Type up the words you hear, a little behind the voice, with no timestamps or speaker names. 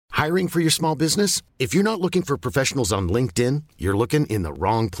Hiring for your small business? If you're not looking for professionals on LinkedIn, you're looking in the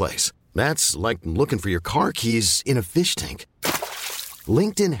wrong place. That's like looking for your car keys in a fish tank.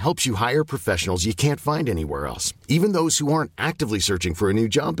 LinkedIn helps you hire professionals you can't find anywhere else, even those who aren't actively searching for a new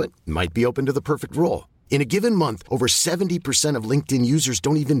job but might be open to the perfect role. In a given month, over 70% of LinkedIn users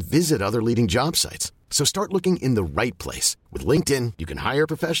don't even visit other leading job sites. So start looking in the right place. With LinkedIn, you can hire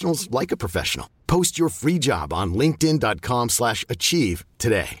professionals like a professional. Post your free job on linkedin.com/achieve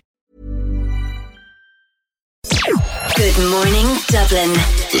today. Good morning, Dublin.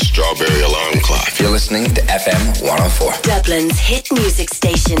 The Strawberry Alarm Clock. You're listening to FM 104. Dublin's hit music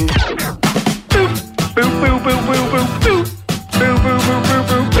station. Boop, boop, boop, boop, boop, boop, boop. Boop, boop, boop, boop,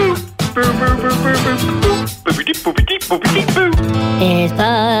 boop, boop. Boop, boop, boop, boop, boop, boop. Boopity, boopity, boopity, boop. It's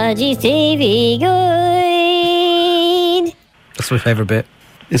Podgy's TV Guide. That's my favourite bit.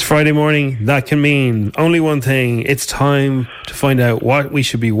 It's Friday morning. That can mean only one thing. It's time to find out what we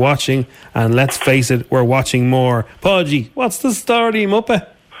should be watching. And let's face it, we're watching more. Podgy, what's the story, Muppet?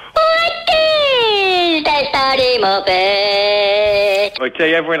 What is the story, Muppet? I'd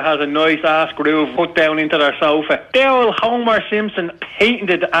say everyone has a nice ass groove put down into their sofa. The old Homer Simpson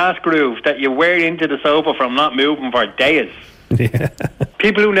patented ass groove that you wear into the sofa from not moving for days. Yeah.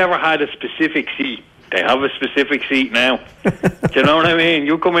 People who never had a specific seat, they have a specific seat now. Do you know what I mean?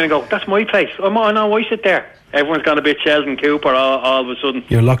 You come in and go, that's my place. Oh, no, I sit there. Everyone's gone a bit Sheldon Cooper all of a sudden.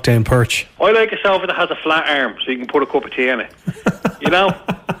 Your lockdown perch. I like a sofa that has a flat arm so you can put a cup of tea in it. You know?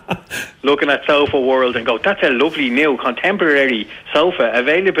 Looking at Sofa World and go, that's a lovely new contemporary sofa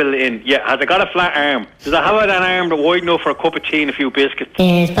available in... Yeah, has it got a flat arm? Does it have an arm that's wide enough for a cup of tea and a few biscuits?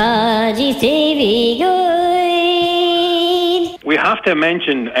 It's Podgy's TV Guide. We have to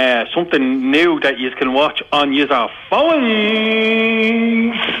mention something new that you can watch on your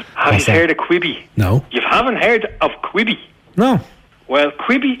phones. Have you heard of Quibi? No. You haven't heard of Quibi? No. Well,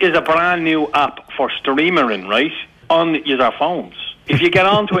 Quibi is a brand new app for streaming, right? On your phones. If you get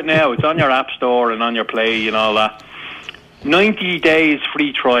onto it now, it's on your App Store and on your Play and all that. 90 days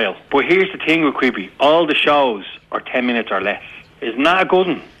free trial. But here's the thing with Quibi. All the shows are 10 minutes or less. Isn't that a good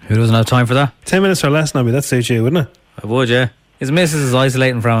one? Who doesn't have time for that? 10 minutes or less, Nobby. That suits you, wouldn't it? I would, yeah. His missus is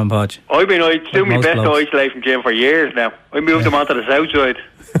isolating from him, Podge. I've been doing my best to blokes. isolate from Jim for years now. I moved him onto the south side.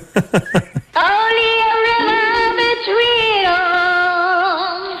 Only a river between us.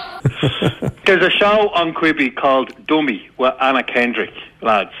 There's a show on Quibi called Dummy with Anna Kendrick,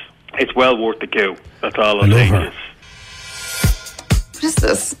 lads. It's well worth the queue. That's all I'm saying. What is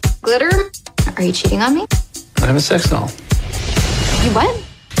this? Glitter? Are you cheating on me? I have a sex doll. You what?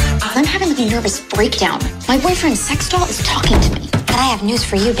 I'm having like a nervous breakdown. My boyfriend's sex doll is talking to me. But I have news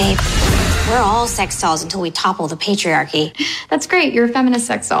for you, babe. We're all sex dolls until we topple the patriarchy. That's great. You're a feminist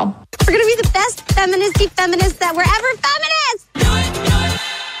sex doll. We're gonna be the best feminists that were ever feminists!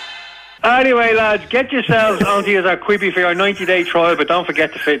 Anyway, lads, get yourselves onto your Quibi for your 90-day trial, but don't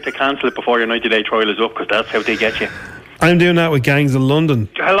forget to cancel it before your 90-day trial is up, because that's how they get you. I'm doing that with Gangs of London.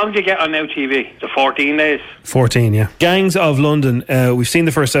 How long do you get on Now TV? The 14 days? 14, yeah. Gangs of London. We've seen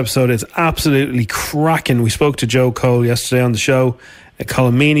the first episode. It's absolutely cracking. We spoke to Joe Cole yesterday on the show.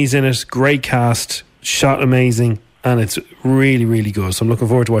 Colin Meaney's in it. Great cast. Shot amazing. And it's really, really good. So I'm looking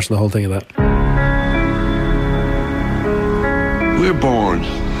forward to watching the whole thing of that. We're born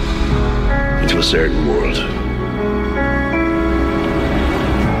into a certain world.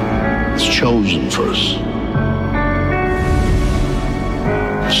 It's chosen for us.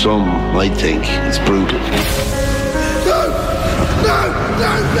 Some might think it's brutal. No,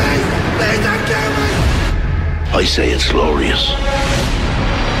 please don't kill me. I say it's glorious.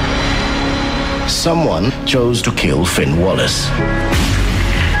 Someone chose to kill Finn Wallace.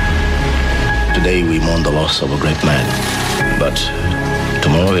 Today we mourn the loss of a great man, but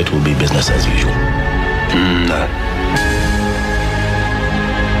tomorrow it will be business as usual. No.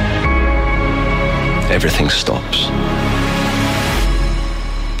 Everything stops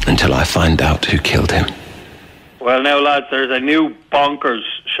until I find out who killed him. Well, now, lads, there's a new bonkers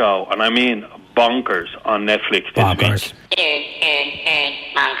show, and I mean bonkers, on Netflix this week.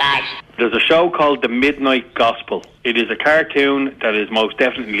 There's a show called The Midnight Gospel. It is a cartoon that is most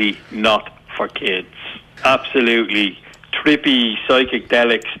definitely not for kids. Absolutely trippy,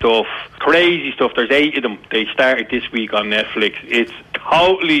 psychedelic stuff, crazy stuff. There's 8 of them. They started this week on Netflix. It's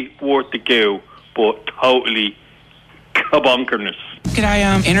totally worth the go, but totally bonkerness. Could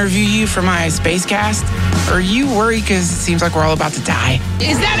I interview you for my space cast? Are you worried because it seems like we're all about to die?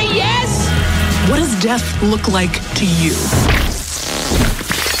 Is that a yes? What does death look like to you?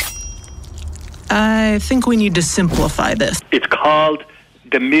 I think we need to simplify this. It's called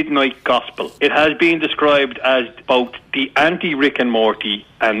the Midnight Gospel. It has been described as both the anti-Rick and Morty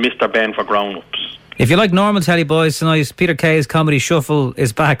and Mr. Ben for grown-ups. If you like normal telly, boys, tonight Peter Kay's Comedy Shuffle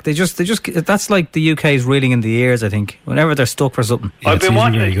is back. They just that's like the UK's reeling in the ears, I think, whenever they're stuck for something. I've been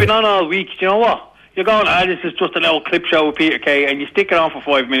watching it. It's been on all week. Do you know what? You're going, this is just a little clip show with Peter Kay, and you stick it on for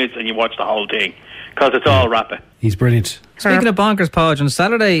 5 minutes and you watch the whole thing, because it's all rapid. He's brilliant. Speaking of bonkers, Podge, on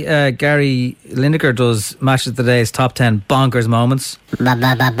Saturday, Gary Lineker does Match of the Day's top 10 bonkers moments.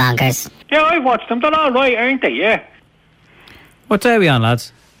 Bonkers. Yeah, I watched them. They're all right, aren't they? Yeah. What day are we on,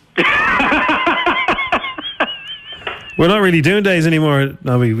 lads? We're not really doing days anymore,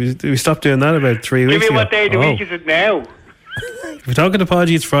 Nobby. We stopped doing that about 3 weeks ago. Give me what day of the week is it now? If you're talking to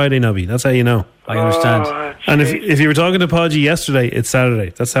Podgy, it's Friday, Nobby. That's how you know. I understand. And if you were talking to Podgy yesterday, it's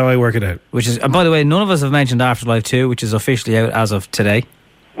Saturday. That's how I work it out. Which is, and by the way, none of us have mentioned Afterlife 2, which is officially out as of today.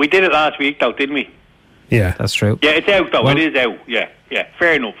 We did it last week, though, didn't we? Yeah. That's true. Yeah, it's out, though. It is out. Yeah.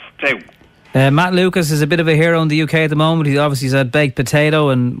 Fair enough. It's out. Matt Lucas is a bit of a hero in the UK at the moment. He obviously said Baked Potato,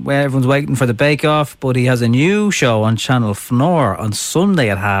 and everyone's waiting for the Bake Off. But he has a new show on Channel 4 on Sunday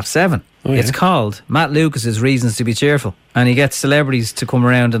at 7:30. Oh, yeah. It's called Matt Lucas's Reasons to Be Cheerful, and he gets celebrities to come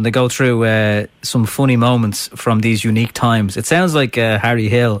around and they go through some funny moments from these unique times. It sounds like Harry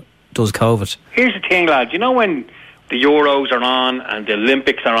Hill does COVID. Here's the thing, lads. You know when the Euros are on and the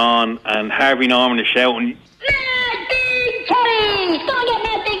Olympics are on and Harvey Norman is shouting, Mad Big Teddy! Go get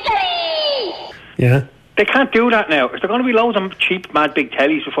Mad Big Teddy! Yeah. They can't do that now. Is there going to be loads of cheap Mad Big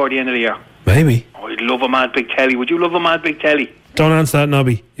Tellies before the end of the year? Maybe. Oh, I'd love a Mad Big Telly. Would you love a Mad Big Telly? Don't answer that,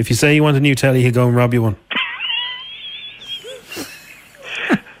 Nobby. If you say you want a new telly, he'll go and rob you one.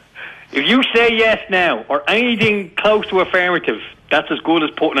 If you say yes now, or anything close to affirmative, that's as good as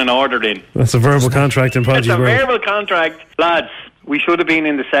putting an order in. That's a verbal contract in Podgy's It's a world. verbal contract. Lads, we should have been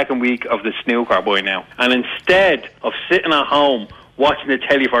in the second week of the snooker by now. And instead of sitting at home watching the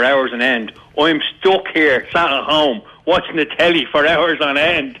telly for hours on end, I'm stuck here, sat at home, watching the telly for hours on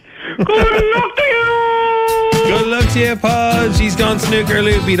end. Good luck to you! Good luck to you, Podge. He's gone snooker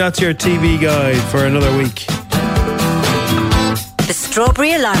loopy. That's your TV guide for another week. The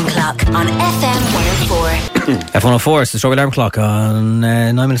Strawberry Alarm Clock on FM 104. F104, it's the Strawberry Alarm Clock on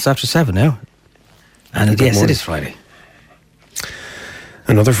 9 minutes after 7 now. And yes, morning. it is Friday.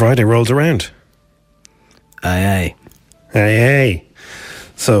 Another Friday rolls around. Aye. Hey.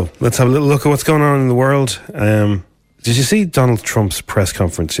 So let's have a little look at what's going on in the world. Did you see Donald Trump's press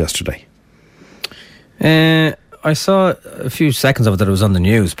conference yesterday? I saw a few seconds of it that it was on the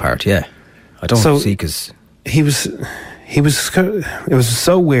news part, yeah. I don't see because... It was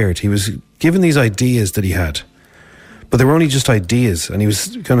so weird. He was given these ideas that he had, but they were only just ideas, and he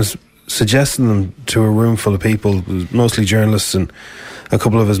was kind of suggesting them to a room full of people, mostly journalists and a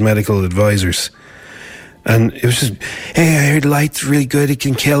couple of his medical advisors. And it was just, hey, I heard light's really good. It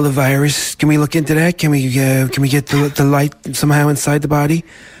can kill the virus. Can we look into that? Can we get the light somehow inside the body?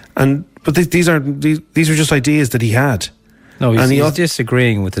 But these are just ideas that he had. No, he's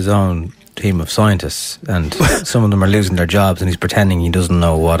disagreeing with his own team of scientists, and some of them are losing their jobs, and he's pretending he doesn't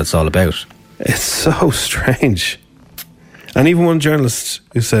know what it's all about. It's so strange. And even one journalist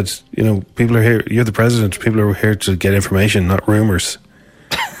who said, people are here, you're the president, people are here to get information, not rumours.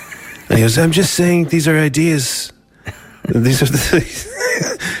 And he goes, I'm just saying these are ideas. These are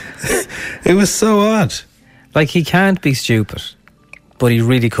It was so odd. Like, he can't be stupid, but he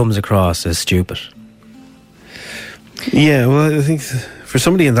really comes across as stupid. Yeah, well, I think for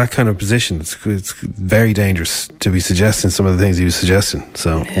somebody in that kind of position, it's very dangerous to be suggesting some of the things he was suggesting.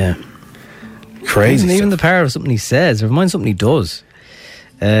 So, yeah. Crazy. Even the power of something he says, never mind something he does.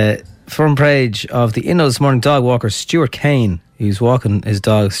 Front page of the Inno this morning, dog walker Stuart Kane. He's walking his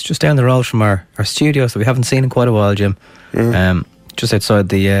dogs just down the road from our studio, so we haven't seen in quite a while, Jim. Mm. Just outside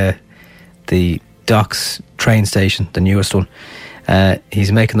the Docks train station, the newest one.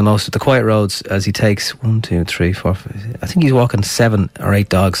 He's making the most of the quiet roads as he takes 1, 2, 3, 4, 5, I think he's walking 7 or 8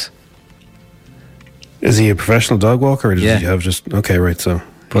 dogs. Is he a professional dog walker, or does he have just... Okay, right, so...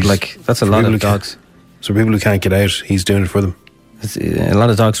 But, that's a lot of dogs. So people who can't get out, he's doing it for them. It's a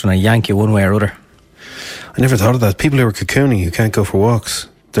lot of dogs trying to yank you one way or other. I never thought of that. People who are cocooning, who can't go for walks,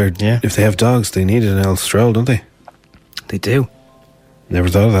 if they have dogs, they need an L stroll, don't they? They do. Never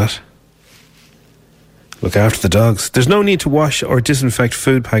thought of that. Look after the dogs. There's no need to wash or disinfect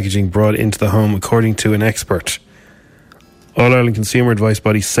food packaging brought into the home, according to an expert. All Ireland consumer advice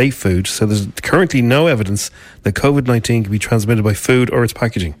body Safe Food said there's currently no evidence that COVID-19 can be transmitted by food or its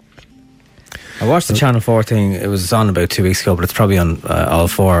packaging. I watched the Channel 4 thing. It was on about 2 weeks ago, but it's probably on all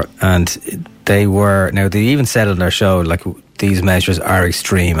 4. And they even said on their show, these measures are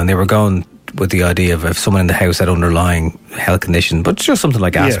extreme, and they were going with the idea of if someone in the house had underlying health condition, but just something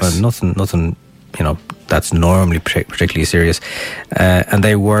like asthma, nothing, that's normally particularly serious. And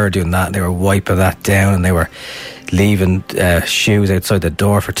they were doing that. They were wiping that down, and they were leaving shoes outside the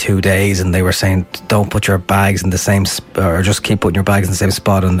door for 2 days, and they were saying, don't put your bags in the same or just keep putting your bags in the same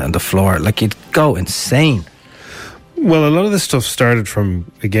spot on the floor. Like, you'd go insane. Well, a lot of this stuff started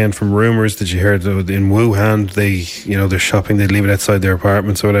from rumours that you heard in Wuhan. They're shopping, they'd leave it outside their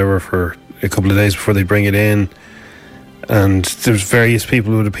apartments or whatever for a couple of days before they bring it in. And there's various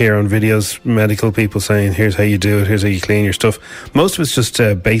people who would appear on videos, medical people saying, here's how you do it, here's how you clean your stuff. Most of it's just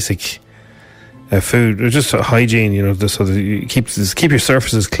basic food, or just hygiene, so that you keep your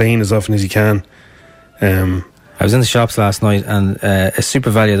surfaces clean as often as you can. I was in the shops last night, and a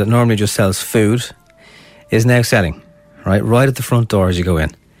SuperValu that normally just sells food is now selling, right at the front door as you go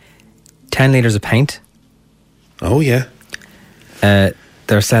in, 10 litres of paint. Oh, yeah.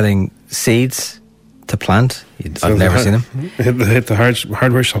 They're selling seeds to plant. I've never seen them. Hit the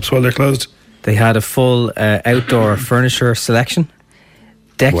hardware shops while they're closed. They had a full outdoor furniture selection,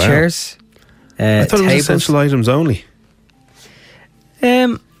 deck chairs, I thought tables. It was essential items only.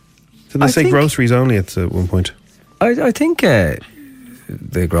 Did they say groceries only at one point? I think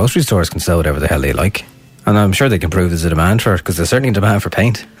the grocery stores can sell whatever the hell they like, and I'm sure they can prove there's a demand for it, because there's certainly a demand for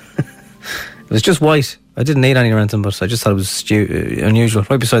paint. It was just white. I didn't need any or anything, but I just thought it was unusual,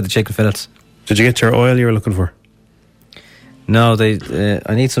 right beside the chicken fillets. Did you get your oil you were looking for? No,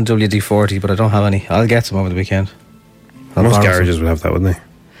 I need some WD-40, but I don't have any. I'll get some over the weekend. Most garages would have that, wouldn't they?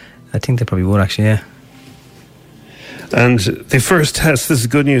 I think they probably would, actually, yeah. And the first tests, this is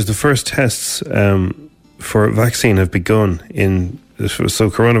good news, the first tests for a vaccine have begun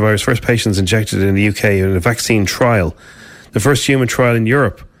coronavirus, first patients injected in the UK in a vaccine trial. The first human trial in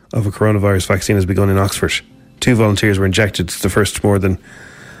Europe of a coronavirus vaccine has begun in Oxford. 2 volunteers were injected. It's the first more than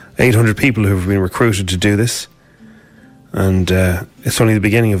 800 people who have been recruited to do this. And it's only the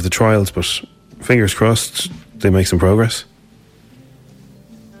beginning of the trials, but fingers crossed they make some progress.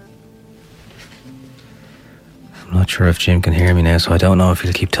 I'm not sure if Jim can hear me now, so I don't know if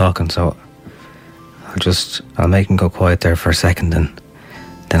he'll keep talking, so I'll make him go quiet there for a second, and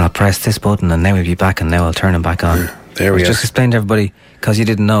then I'll press this button, and now we'll be back, and now I'll turn him back on. There we are. Just explain to everybody, because you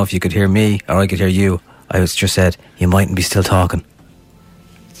didn't know if you could hear me or I could hear you. I just said you mightn't be still talking.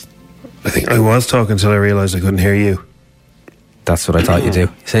 I think I was talking until I realised I couldn't hear you. That's what I thought you do.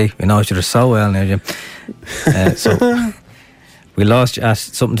 See, we know each other so well now, Jim. So we lost you at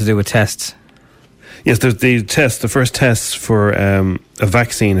something to do with tests. Yes, the first tests for a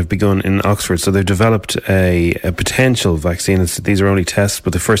vaccine have begun in Oxford. So they've developed a potential vaccine. These are only tests,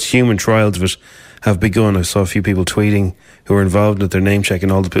 but the first human trials of it have begun. I saw a few people tweeting who were involved in it, their name checking,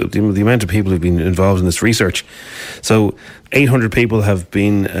 all the amount of people who've been involved in this research. So 800 people have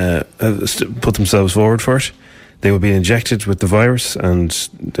been put themselves forward for it. They will be injected with the virus, and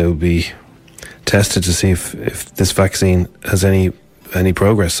they will be tested to see if this vaccine has any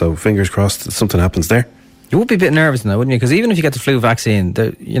progress. So fingers crossed that something happens there. You would be a bit nervous now, wouldn't you? Because even if you get the flu vaccine,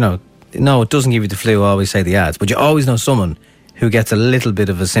 no, it doesn't give you the flu, I always say the ads, but you always know someone who gets a little bit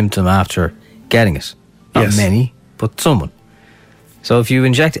of a symptom after getting it. Not many, but someone. So if you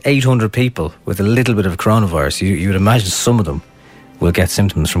inject 800 people with a little bit of coronavirus, you would imagine some of them will get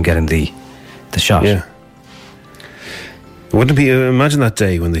symptoms from getting the shot. Yeah. Wouldn't it be, imagine that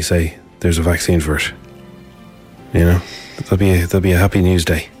day when they say there's a vaccine for it. That'll be a happy news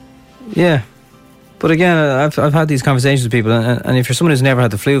day. Yeah. But again, I've had these conversations with people, and if you're someone who's never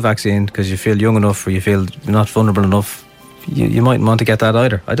had the flu vaccine because you feel young enough or you feel not vulnerable enough, you mightn't want to get that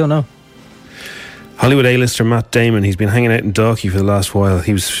either. I don't know. Hollywood A-lister Matt Damon, he's been hanging out in Dalkey for the last while.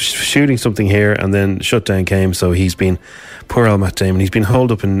 He was shooting something here, and then shutdown came, so he's been, poor old Matt Damon, he's been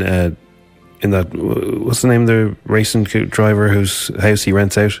holed up in that, what's the name of the racing driver whose house he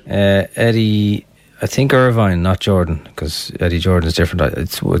rents out? Eddie, I think Irvine, not Jordan, because Eddie Jordan is different.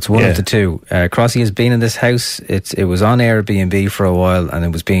 It's one of the two. Crossy has been in this house. It was on Airbnb for a while, and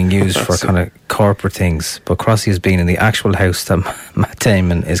it was being used for kind of corporate things. But Crossy has been in the actual house that Matt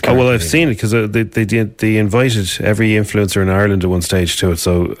Damon is. Oh well, I've seen it because they invited every influencer in Ireland at one stage to it.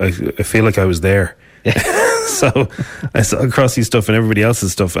 So I feel like I was there. Yeah. So I saw Crossy's stuff and everybody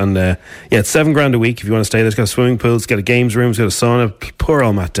else's stuff, and it's $7,000 a week if you want to stay there. It's got a swimming pool, it's got a games room, it's got a sauna. Poor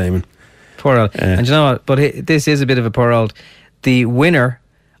old Matt Damon. Poor old. And you know what? But this is a bit of a poor old. The winner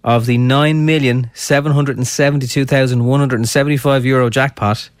of the €9,772,175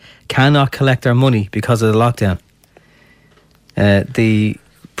 jackpot cannot collect their money because of the lockdown. The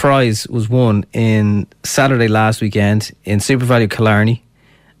prize was won in Saturday last weekend in SuperValu Killarney.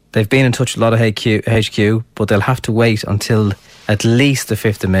 They've been in touch with a lot of HQ, but they'll have to wait until at least the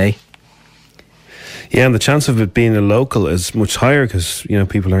 5th of May. Yeah, and the chance of it being a local is much higher because, you know,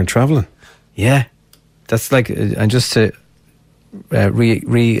 people aren't travelling. Yeah. That's like, and just to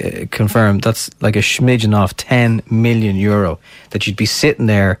reconfirm, that's like a smidgen off €10 million that you'd be sitting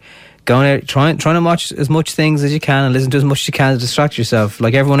there going out, trying to watch as much things as you can and listen to as much as you can to distract yourself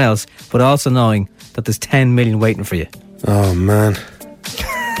like everyone else, but also knowing that there's 10 million waiting for you. Oh, man.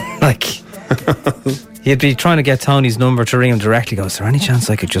 Like, you'd be trying to get Tony's number to ring him directly. Go, is there any chance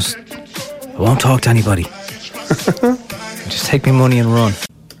I won't talk to anybody. Just take me money and run.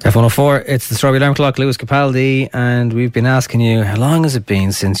 F104, it's the Strawberry Alarm Clock, Lewis Capaldi, and we've been asking you, how long has it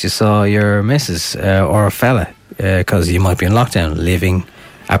been since you saw your missus or a fella? Because you might be in lockdown, living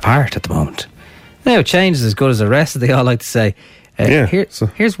apart at the moment. Now, change is as good as the rest, they all like to say.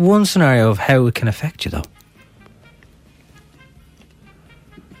 Here's one scenario of how it can affect you, though.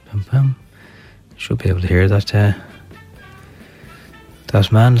 Should be able to hear that that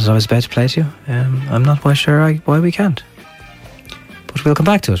man is always about to play to you. I'm not quite sure why we can't, but we'll come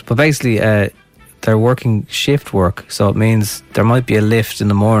back to it. But basically, they're working shift work, so it means there might be a lift in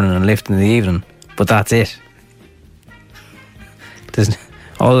the morning and a lift in the evening, but that's it.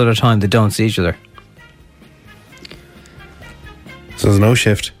 All of the time they don't see each other. So there's no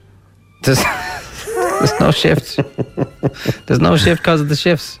shift. There's no shift. There's no shift because of the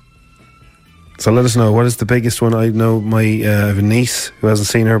shifts. So let us know, what is the biggest one? I know I have a niece who hasn't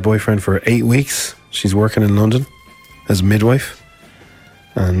seen her boyfriend for 8 weeks. She's working in London as a midwife.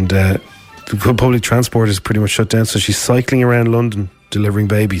 And the public transport is pretty much shut down, so she's cycling around London delivering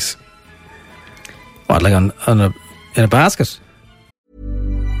babies. What, like in a basket?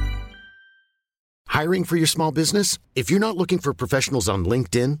 Hiring for your small business? If you're not looking for professionals on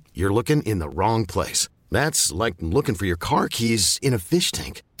LinkedIn, you're looking in the wrong place. That's like looking for your car keys in a fish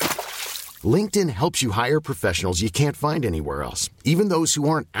tank. LinkedIn helps you hire professionals you can't find anywhere else, even those who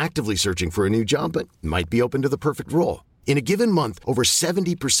aren't actively searching for a new job but might be open to the perfect role. In a given month, over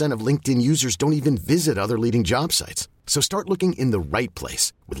 70% of LinkedIn users don't even visit other leading job sites. So start looking in the right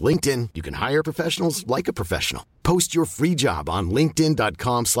place. With LinkedIn, you can hire professionals like a professional. Post your free job on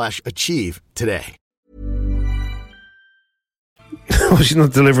linkedin.com/achieve today. Well, she's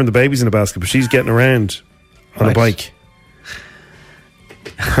not delivering the babies in a basket, but she's getting around on a bike.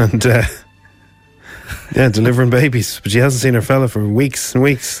 And, delivering babies. But she hasn't seen her fella for weeks and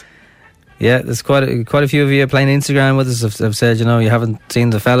weeks. Yeah, there's quite a few of you playing Instagram with us have said, you know, you haven't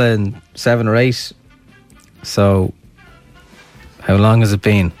seen the fella in 7 or 8. So, how long has it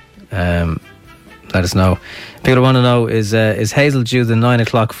been? Let us know. People want to know, is Hazel due the 9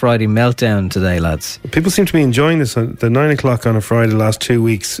 o'clock Friday meltdown today, lads? People seem to be enjoying this. The 9 o'clock on a Friday the last 2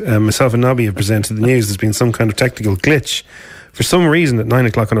 weeks. Myself and Nobby have presented the news. There's been some kind of technical glitch for some reason at 9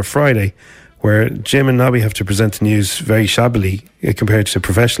 o'clock on a Friday, where Jim and Nobby have to present the news very shabbily compared to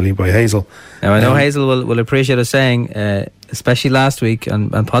professionally by Hazel. Now, I know Hazel will appreciate us saying, especially last week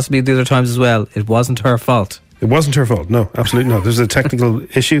and possibly the other times as well, it wasn't her fault. It wasn't her fault, no, absolutely not. There's a technical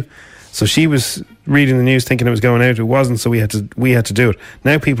issue. So she was reading the news thinking it was going out. It wasn't, so we had to do it.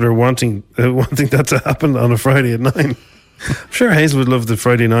 Now people are wanting that to happen on a Friday at 9. I'm sure Hazel would love the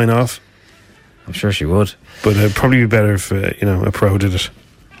Friday 9 off. I'm sure she would. But it'd probably be better if a pro did it.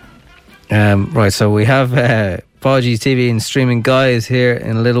 Right, so we have Podgy's TV and streaming guys here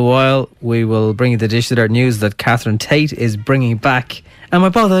in a little while. We will bring you the Dish Dirt news that Catherine Tate is bringing back Am I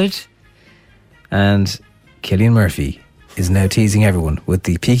Bothered? And Cillian Murphy is now teasing everyone with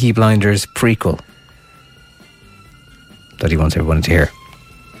the Peaky Blinders prequel that he wants everyone to hear.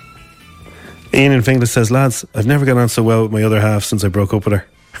 Ian in Finglas says, lads, I've never got on so well with my other half since I broke up with her.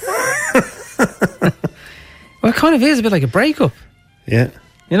 Well, it kind of is a bit like a breakup. Yeah.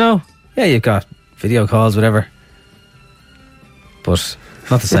 You know? Yeah, you've got video calls, whatever. But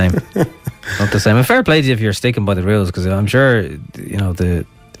not the same. Not the same. And fair play to you if you're sticking by the rules, because I'm sure, the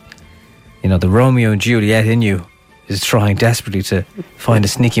Romeo and Juliet in you is trying desperately to find a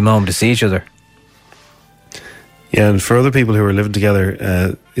sneaky moment to see each other. Yeah, and for other people who are living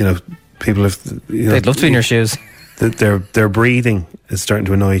together, people have... they'd love to be in your shoes. Their breathing is starting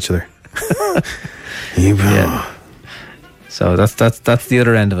to annoy each other. Yeah. So that's the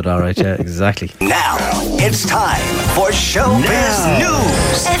other end of it, all right, yeah, exactly. Now, it's time for Showbiz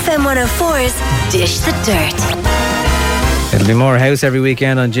News. FM 104's Dish the Dirt. It'll be more house every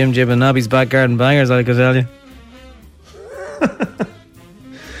weekend on Jim Jib and Nobby's Back Garden Bangers, I could tell you.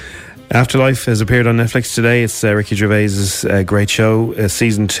 Afterlife has appeared on Netflix today. It's Ricky Gervais's great show,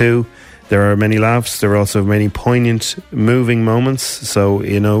 season 2. There are many laughs. There are also many poignant, moving moments. So,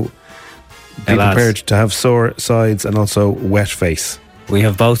 be prepared to have sore sides and also wet face. We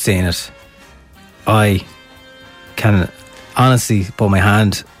have both seen it. I can honestly put my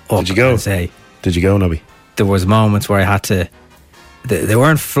hand up Did you go? and say, Did you go, Nobby? There was moments where I had to. They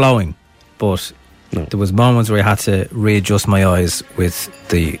weren't flowing, but there was moments where I had to readjust my eyes with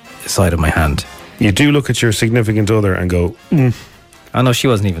the side of my hand. You do look at your significant other and go, I know she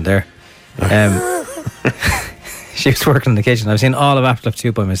wasn't even there. She was working in the kitchen. I've seen all of Afterlife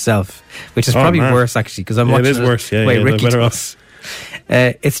 2 by myself, which is probably worse, actually, because I'm watching it. It is worse, yeah. Ricky better does.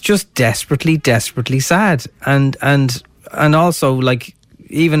 It's just desperately, desperately sad. And also, like,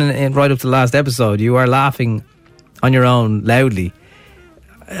 even in right up to the last episode, you are laughing on your own loudly.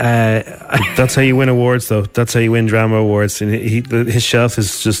 That's how you win awards, though. That's how you win drama awards. And his shelf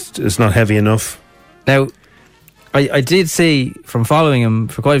is not heavy enough. Now, I did see, from following him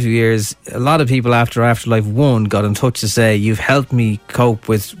for quite a few years, a lot of people after Afterlife 1 got in touch to say, you've helped me cope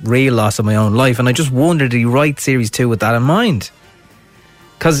with real loss of my own life. And I just wondered, did he write Series 2 with that in mind?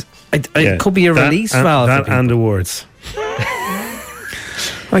 Because it could be a release valve. That and awards.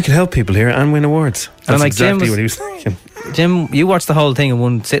 I could help people here and win awards. That's exactly what he was thinking. Jim, you watched the whole thing in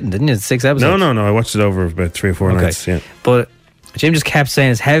one sitting, didn't you? 6 episodes? No. I watched it over about 3 or 4 nights. Yeah. But Jim just kept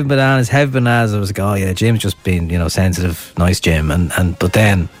saying, it's heavy bananas, heavy bananas. I was like, oh yeah, Jim's just being, sensitive, nice Jim. But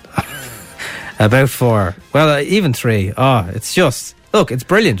then, about 4, even 3, it's just, look, it's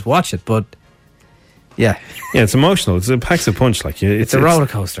brilliant, watch it, but yeah. Yeah, it's emotional. It packs a punch. Like it's a roller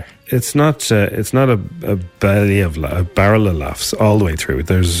coaster. It's not a barrel of laughs all the way through.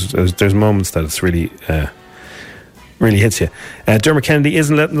 There's moments that it's really hits you. Dermot Kennedy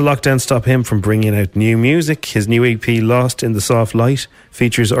isn't letting the lockdown stop him from bringing out new music. His new EP, Lost in the Soft Light,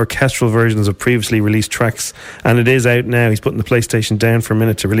 features orchestral versions of previously released tracks, and it is out now. He's putting the PlayStation down for a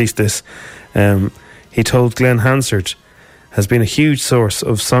minute to release this. He told Glenn Hansard has been a huge source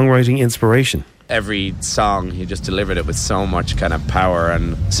of songwriting inspiration. Every song, he just delivered it with so much kind of power,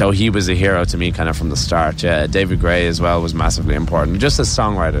 and so he was a hero to me kind of from the start. Yeah, David Gray as well was massively important. Just as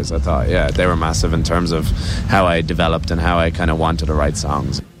songwriters, I thought, they were massive in terms of how I developed and how I kind of wanted to write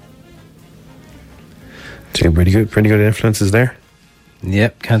songs. Two pretty good influences there.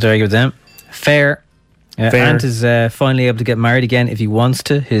 Yep, can't argue with them. Fair. Ant is finally able to get married again if he wants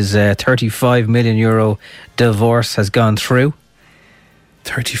to. His €35 million divorce has gone through.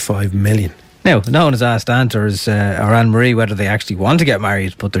 35 million. Now, no one has asked Ant or Anne-Marie whether they actually want to get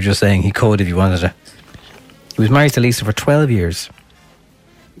married, but they're just saying he could if he wanted to. He was married to Lisa for 12 years.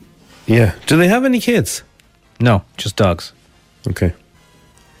 Yeah. Do they have any kids? No, just dogs. Okay.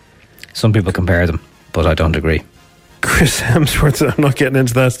 Some people compare them, but I don't agree. Chris Hemsworth, I'm not getting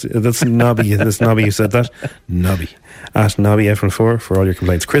into that. That's Nobby. That's Nobby who said that. Nobby. At Nobby F14 for all your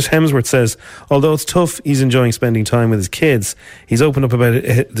complaints. Chris Hemsworth says, although it's tough, he's enjoying spending time with his kids. He's opened up about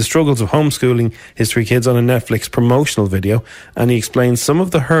the struggles of homeschooling his 3 kids on a Netflix promotional video, and he explains some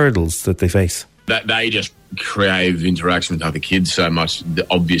of the hurdles that they face. That they just crave interaction with other kids so much,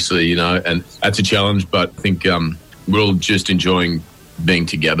 obviously, and that's a challenge, but I think we're all just enjoying being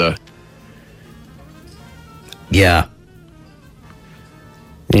together. Yeah.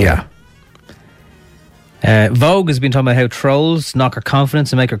 Vogue has been talking about how trolls knock her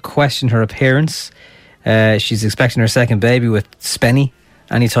confidence and make her question her appearance. She's expecting her second baby with Spenny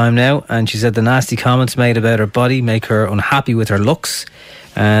anytime now, and she said the nasty comments made about her body make her unhappy with her looks.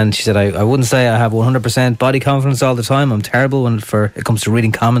 And she said, I wouldn't say I have 100% body confidence all the time. I'm terrible when it comes to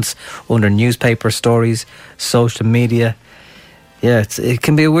reading comments under newspaper stories, social media. Yeah, it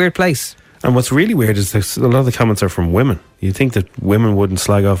can be a weird place. And what's really weird is a lot of the comments are from women. You'd think that women wouldn't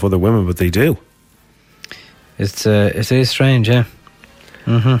slag off other women, but they do. It is strange, yeah.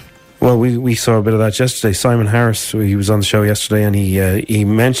 Mm-hmm. Well, we saw a bit of that yesterday. Simon Harris, he was on the show yesterday, and he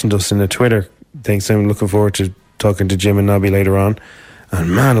mentioned us in a Twitter thing, saying, I'm looking forward to talking to Jim and Nobby later on.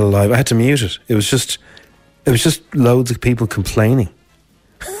 And man alive, I had to mute it. It was just loads of people complaining.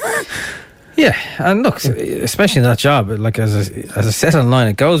 Yeah, and look, especially in that job, like as I said online,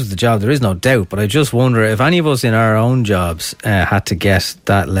 it goes with the job, there is no doubt, but I just wonder if any of us in our own jobs had to get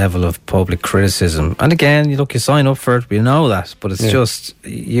that level of public criticism. And again, you sign up for it, we know that, but it's just,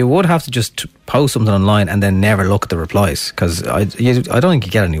 you would have to just post something online and then never look at the replies, because I don't think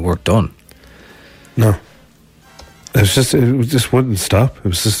you get any work done. No. It just wouldn't stop. It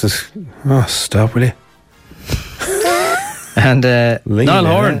was just this, stop, will you? And Niall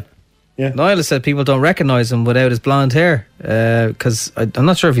Horan. Yeah. Niall has said people don't recognise him without his blonde hair, because I'm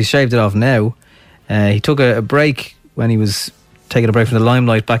not sure if he shaved it off now. He took a break when he was taking a break from the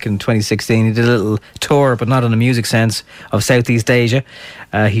limelight back in 2016. He did a little tour, but not in a music sense, of Southeast Asia.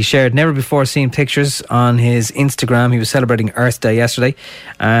 He shared never before seen pictures on his Instagram. He was celebrating Earth Day yesterday,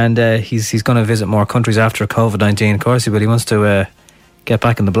 and he's going to visit more countries after COVID-19, of course, but he wants to get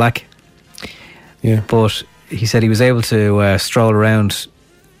back in the black. Yeah. But he said he was able to stroll around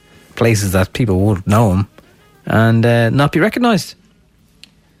places that people would know him and not be recognised.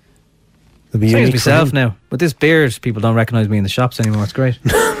 Same as myself now. With this beard, people don't recognise me in the shops anymore. It's great.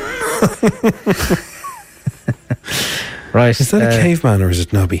 Right. Is that a caveman or is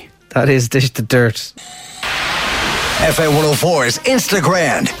it Nobby? That is Dish the Dirt. FM 104's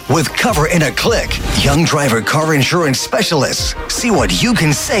Instagram with Cover in a Click. Young driver car insurance specialists. See what you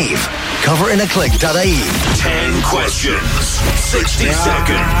can save. Coverinaclick.ie. 10 questions, 60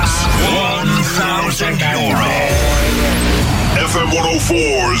 seconds, €1,000. FM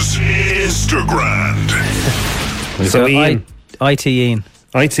 104's Instagram. So Ian, IT Ian.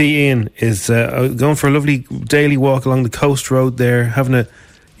 IT Ian is going for a lovely daily walk along the coast road there.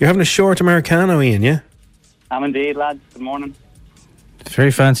 You're having a short Americano, Ian, yeah? I'm indeed, lads. Good morning. It's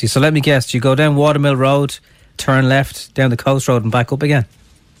very fancy. So let me guess, you go down Watermill Road, turn left, down the coast road and back up again?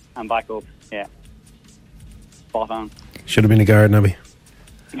 I'm back up, yeah. Spot on. Should have been a guard, Nobby.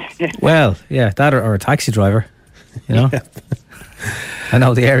 Well, yeah, that or a taxi driver, you know? Yeah. I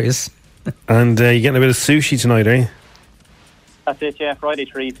know the areas. And you're getting a bit of sushi tonight, are you? That's it, yeah. Friday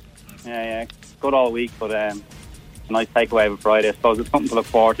treat. Yeah. Good all week, but a nice takeaway of a Friday. I suppose it's something to look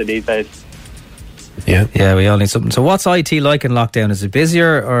forward to these days. Yeah, we all need something. So what's IT like in lockdown? Is it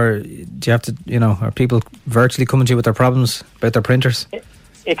busier, or do you have to, are people virtually coming to you with their problems about their printers?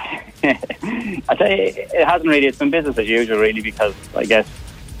 I tell you, it hasn't really. It's been business as usual, really, because I guess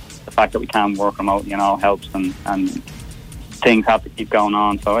the fact that we can work remote, helps, and things have to keep going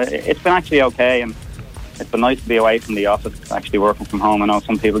on. So it's been actually okay, and it's been nice to be away from the office, actually working from home. I know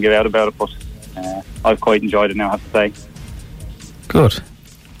some people give out about it, but I've quite enjoyed it now, I have to say. Good,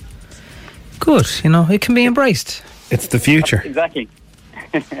 it can be embraced. It's the future. Exactly.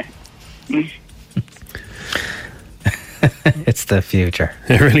 It's the future.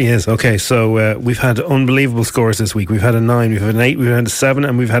 It really is. Okay, so we've had unbelievable scores this week. We've had a 9, we've had an 8, we've had a 7,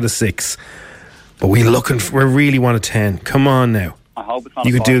 and we've had a 6. But we really want a 10. Come on now. I hope it's not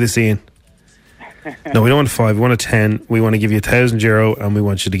you a could 5. do this, Ian. No, we don't want a 5. We want a 10. We want to give you €1,000, and we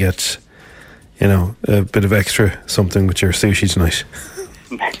want you to get, a bit of extra something with your sushi tonight.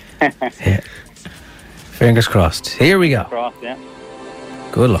 Yeah. Fingers crossed. Here we go. Crossed, yeah.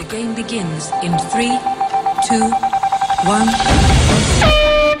 Good luck. The game begins in 3, 2, 1.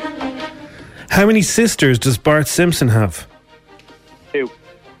 How many sisters does Bart Simpson have? 2.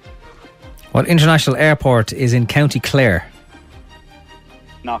 What international airport is in County Clare?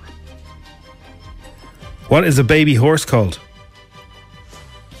 Knock. What is a baby horse called?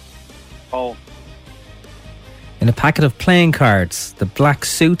 Oh. In a packet of playing cards, the black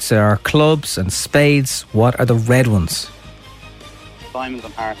suits are clubs and spades. What are the red ones? Diamonds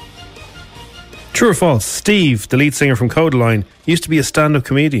and hearts. True or false? Steve, the lead singer from Codaline, used to be a stand-up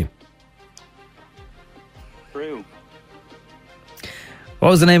comedian. True. What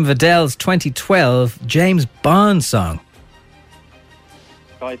was the name of Adele's 2012 James Bond song?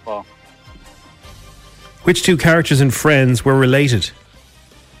 Skyfall. Which 2 characters in Friends were related?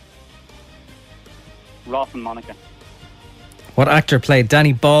 Ross and Monica. What actor played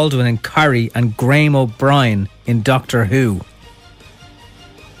Danny Baldwin in Carrie and Graham O'Brien in Doctor Who?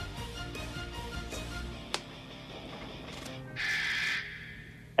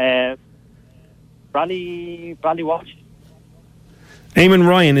 Bradley Walsh. Eamon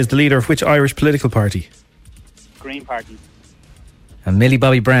Ryan is the leader of which Irish political party? Green Party. And Millie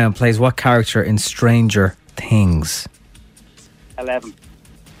Bobby Brown plays what character in Stranger Things? 11.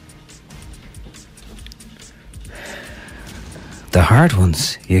 The hard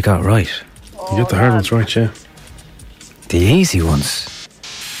ones you got right. You got the hard ones right, yeah. The easy ones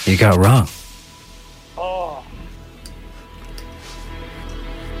you got wrong. Oh.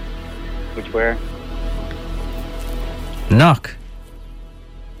 Which were? Knock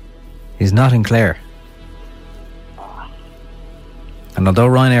is not in Clare. And although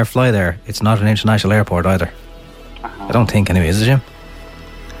Ryanair fly there, it's not an international airport either. I don't think anyway, is it, Jim?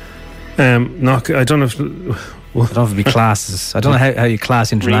 Knock, I don't know if... I don't know if it'd be classes. I don't know how you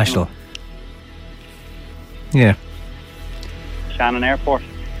class international. Yeah. Shannon Airport.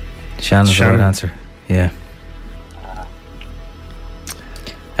 Shannon's the right answer. Yeah.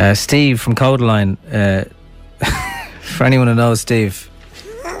 Steve from Codaline. For anyone who knows Steve,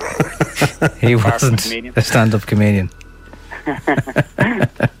 he wasn't a stand-up comedian.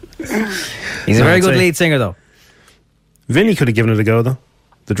 He's a very good lead singer, though. Vinny could have given it a go, though.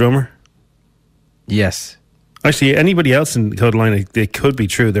 The drummer. Yes. Actually, anybody else in Codaline, they could be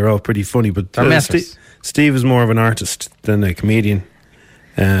true. They're all pretty funny, but Steve is more of an artist than a comedian.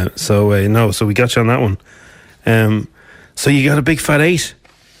 So we got you on that one. So you got a big fat 8.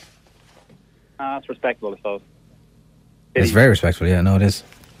 That's respectable, I suppose. It's very respectful, yeah. No, it is.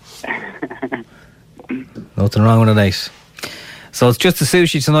 Nothing wrong with an 8. So it's just the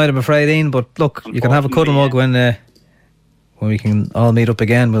sushi tonight, I'm afraid, Ian. But look, you can have a cuddle mug when we can all meet up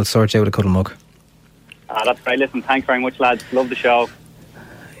again. We'll sort you out a cuddle mug. That's great. Listen, thanks very much, lads. Love the show.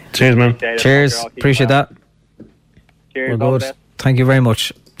 Cheers, man. Cheers. Appreciate that. Cheers. We're good. Thank you very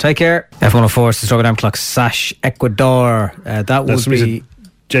much. Take care. F104 is the Struggle Alarm Clock. Sash, Ecuador. That would be...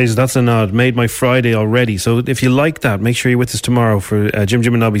 Jesus, that's a nod. Made my Friday already. So if you like that, make sure you're with us tomorrow for Jim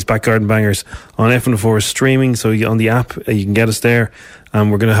and Nobby's Back Garden Bangers on F104 streaming. So on the app, you can get us there. And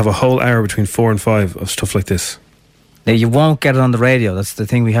we're going to have a whole hour between 4 and 5 of stuff like this. Now, you won't get it on the radio. That's the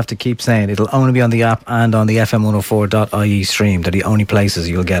thing we have to keep saying. It'll only be on the app and on the fm104.ie stream. They're the only places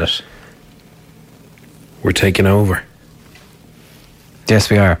you'll get it. We're taking over. Yes,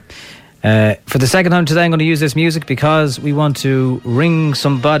 we are. For the second time today, I'm going to use this music because we want to ring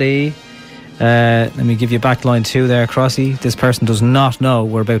somebody. Let me give you backline 2 there, Crossy. This person does not know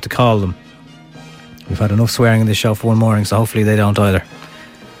we're about to call them. We've had enough swearing in this show for one morning, so hopefully they don't either.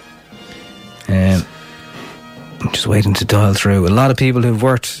 I'm just waiting to dial through. A lot of people who've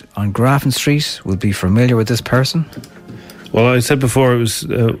worked on Grafton Street will be familiar with this person. Well, I said before, it was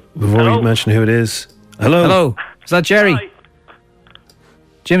before we mentioned who it is. Hello. Hello. Is that Jerry? Hi.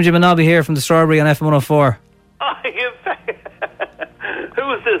 Jim and Nobby here from the Strawberry on FM104.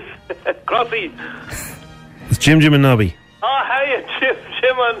 Who is this? Crossy. It's Jim and Nobby. Oh, how are you,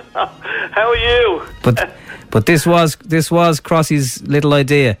 Jim? How are you? But this was Crossy's little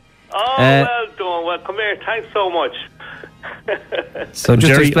idea. Oh, well done. Well, come here. Thanks so much. So just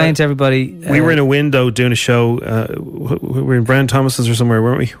Jerry, to explain to everybody, we were in a window doing a show. We were in Brown Thomas's or somewhere,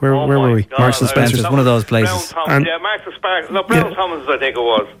 weren't we? Where were we? God, Marks and Spencer's, one of those places. Brown Marks and Spencer's. No, Brown Thomas's, I think it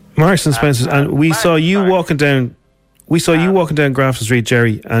was. Marks and Spencer's, and we saw you walking down. We saw you walking down Grafton Street,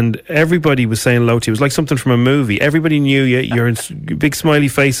 Jerry, and everybody was saying hello to you. It was like something from a movie. Everybody knew you. Your big smiley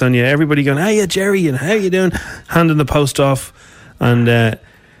face on you. Everybody going, "Hey, Jerry," and "How you doing?" Handing the post off, and that's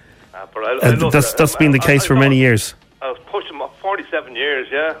been the case for many years. I was pushing 47 years,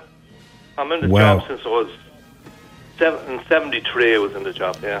 yeah. I'm in the Wow. job since I was 73. I was in the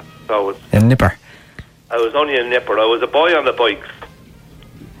job, yeah. So A nipper. I was only a nipper. I was a boy on the bikes.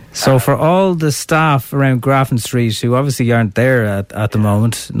 So for all the staff around Grafton Street who obviously aren't there at the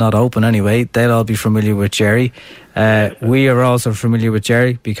moment, not open anyway, they'll all be familiar with Jerry. We are also familiar with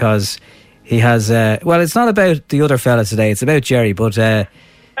Jerry because he has. Well, it's not about the other fella today; it's about Jerry. But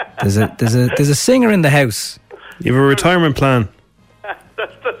there's a singer in the house. You have a retirement plan.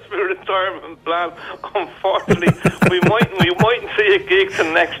 That's my retirement plan. Unfortunately, we mightn't see a gig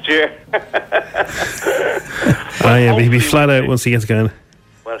till next year. Yeah, but he'll be flat out once he gets going.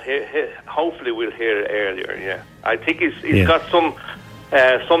 Well, hopefully we'll hear it earlier. Yeah, I think he's got some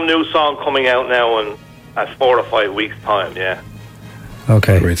new song coming out now in 4 or 5 weeks' time. Yeah.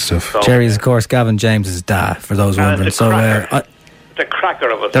 Okay, great stuff. So, Jerry is, of course, Gavin James's dad. For those wondering, it's a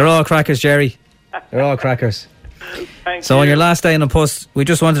cracker of us. They're all crackers, Jerry. They're all crackers. So on your last day in the post, we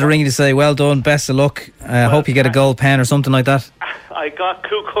just wanted to ring you to say well done, best of luck. Hope you get a gold pen or something like that. I got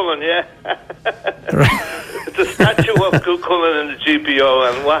Cuchulainn, yeah. It's a statue of Cuchulainn in the GPO,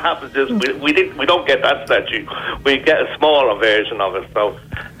 and what happens is we don't get that statue. We get a smaller version of it. So,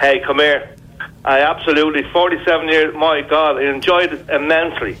 hey, come here. I absolutely 47 years. My God, I enjoyed it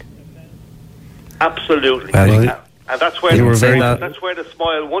immensely. Absolutely. And that's where that's where the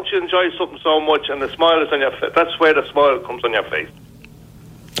smile. Once you enjoy something so much, and the smile is on your face, that's where the smile comes on your face.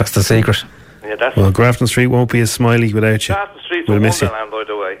 That's the secret. Yeah, well, Grafton Street won't be as smiley without you. Grafton Street's we'll a miss wonderland, by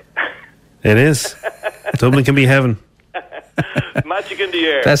the way. It is. Dublin can be heaven. Magic in the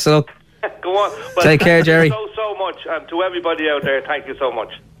air. Best of luck. Go on. Well, take care, Jerry. Thank you so much, and to everybody out there, thank you so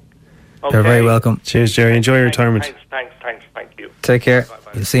much. Okay. You're very welcome. Cheers, Jerry. Enjoy your retirement. Thanks. Thank you. Take care.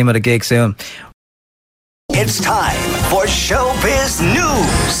 Bye-bye. You'll see him at a gig soon. It's time for Showbiz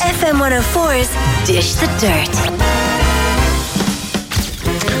News. FM 104's Dish the Dirt.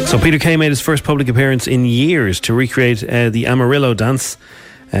 So Peter Kay made his first public appearance in years to recreate the Amarillo dance.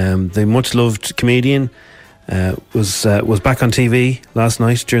 The much-loved comedian was back on TV last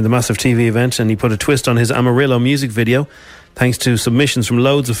night during the massive TV event, and he put a twist on his Amarillo music video thanks to submissions from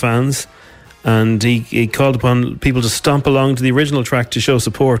loads of fans, and he called upon people to stomp along to the original track to show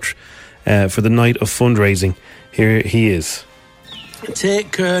support for the night of fundraising. Here he is.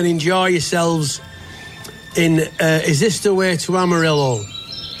 Take care and enjoy yourselves in Is This the Way to Amarillo?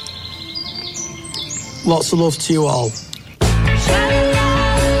 Lots of love to you all.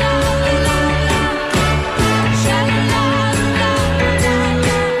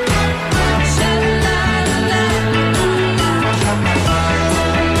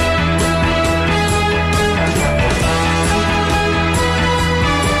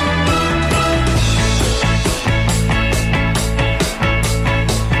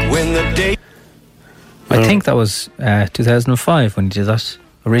 the day. I think that was 2005 when he did that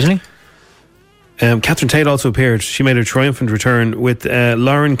originally. Catherine Tate also appeared. She made her triumphant return with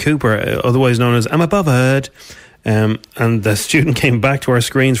Lauren Cooper, otherwise known as I'm Above Heard. And the student came back to our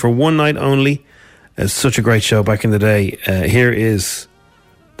screens for one night only. It's such a great show back in the day. Here is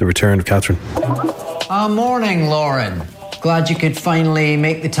the return of Catherine. Morning, Lauren. Glad you could finally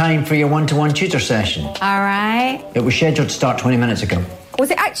make the time for your one-to-one tutor session. All right. It was scheduled to start 20 minutes ago.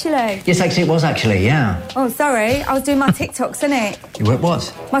 Was it actually? Yes, actually, it was actually, yeah. Oh, sorry. I was doing my TikToks, innit? You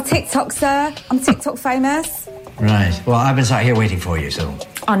what? My TikTok, sir. I'm TikTok famous. Right. Well, I've been sat here waiting for you, so...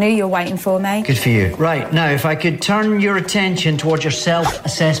 I knew you were waiting for me. Good for you. Right, now, if I could turn your attention towards your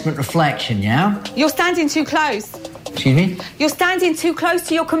self-assessment reflection, yeah? You're standing too close. Excuse me? You're standing too close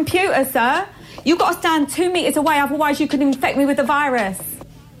to your computer, sir. You've got to stand 2 meters away, otherwise you could infect me with the virus.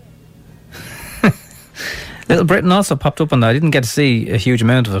 Little Britain also popped up on that. I didn't get to see a huge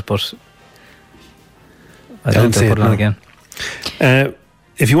amount of it, but I don't put it on again.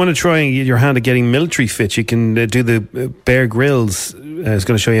 If you want to try your hand at getting military fit, you can do the Bear Grylls. Is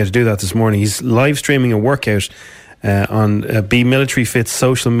going to show you how to do that this morning. He's live streaming a workout on Be Military Fit's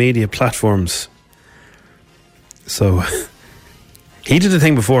social media platforms. So he did the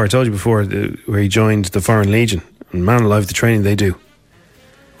thing before, I told you before, where he joined the Foreign Legion. And man alive, the training they do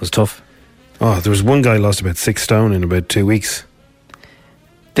was tough. Oh, there was one guy who lost about 6 stone in about 2 weeks.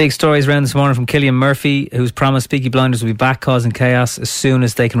 Big stories around this morning from Cillian Murphy, who's promised Peaky Blinders will be back causing chaos as soon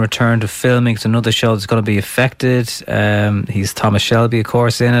as they can return to filming. It's another show that's going to be affected. He's Thomas Shelby, of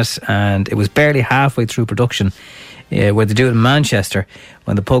course, in it, and it was barely halfway through production where they do it in Manchester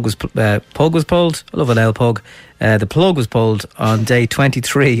when the plug was pulled. I love an L plug. The plug was pulled on day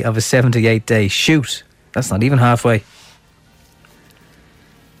 23 of a 78-day shoot. That's not even halfway.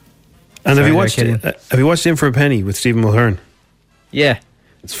 And have you watched In for a Penny with Stephen Mulhern? Yeah.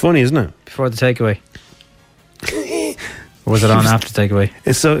 It's funny, isn't it? Before the takeaway. Or was it on after the takeaway?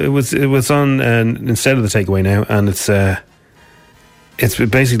 It was on instead of the takeaway now, and it's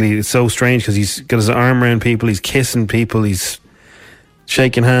basically it's so strange because he's got his arm around people, he's kissing people, he's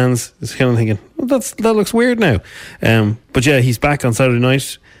shaking hands. It's kind of thinking, well, that looks weird now. But yeah, he's back on Saturday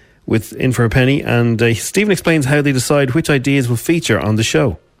night with In for a Penny, and Stephen explains how they decide which ideas will feature on the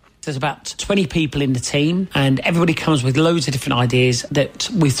show. There's about 20 people in the team, and everybody comes with loads of different ideas that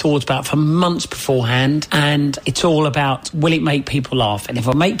we've thought about for months beforehand, and it's all about, will it make people laugh? And if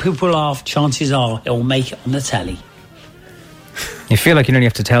it make people laugh, chances are it will make it on the telly. You feel like you nearly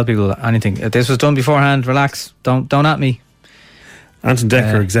have to tell people anything. This was done beforehand, relax, don't at me. Anton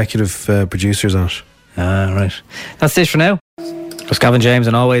Decker, executive producers on it. Right. That's it for now. It's Gavin James,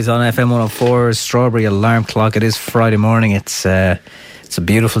 and always on FM 104's Strawberry Alarm Clock. It is Friday morning. It's a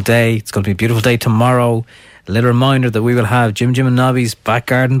beautiful day. It's going to be a beautiful day tomorrow. A little reminder that we will have Jim and Nobby's Back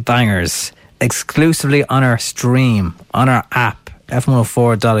Garden Bangers exclusively on our stream, on our app,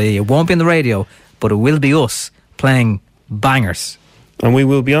 f104.ie. It won't be on the radio, but it will be us playing bangers. And we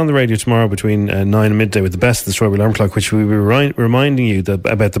will be on the radio tomorrow between 9 and midday with the best of the Strawberry Alarm Clock, which we will be reminding you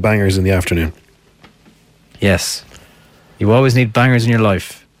about the bangers in the afternoon. Yes. You always need bangers in your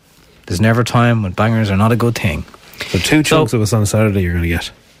life. There's never a time when bangers are not a good thing. So 2 chunks of us on a Saturday you're going to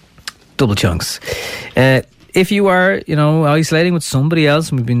get. Double chunks. If you are, isolating with somebody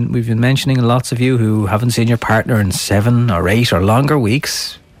else, and we've been mentioning lots of you who haven't seen your partner in 7 or 8 or longer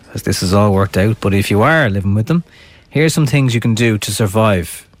weeks, as this has all worked out, but if you are living with them, here's some things you can do to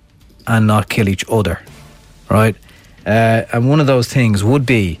survive and not kill each other, right? And one of those things would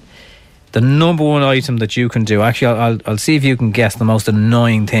be the number one item that you can do. Actually, I'll see if you can guess the most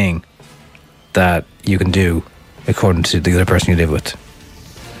annoying thing that you can do according to the other person you live with.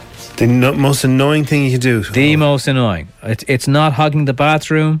 The most annoying thing you can do? The most annoying. It's not hogging the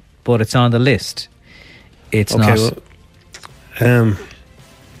bathroom, but it's on the list. It's okay, not...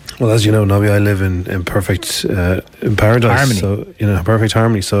 Well, as you know, Nobby, I live in perfect in paradise. Harmony. So, perfect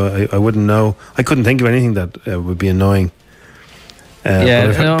harmony. So I wouldn't know. I couldn't think of anything that would be annoying. But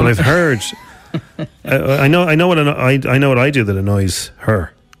I've heard. I know what I do that annoys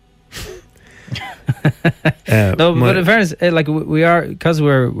her. No, but in fairness, we are, because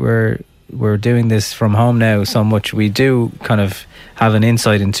we're doing this from home now so much, we do kind of have an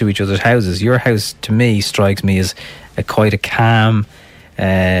insight into each other's houses. Your house, to me, strikes me as quite a calm,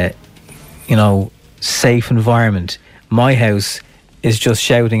 safe environment. My house is just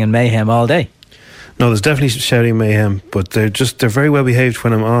shouting and mayhem all day. No, there's definitely shouting mayhem, but they're very well behaved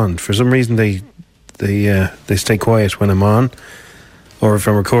when I'm on. For some reason, they stay quiet when I'm on, or if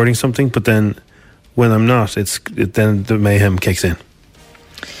I'm recording something. But then, when I'm not, then the mayhem kicks in.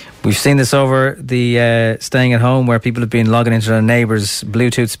 We've seen this over the staying at home, where people have been logging into their neighbours'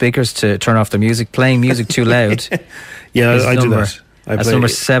 Bluetooth speakers to turn off their music, playing music too loud. Yeah, I do that. That's number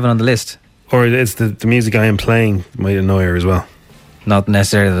 7 on the list. Or it's the music I am playing might annoy her as well. Not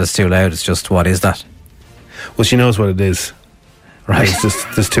necessarily that it's too loud, it's just, what is that? Well, she knows what it is. Right. It's just,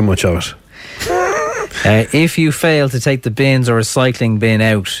 there's too much of it. If you fail to take the bins or recycling bin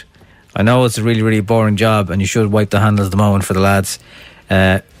out, I know it's a really, really boring job and you should wipe the handles at the moment for the lads.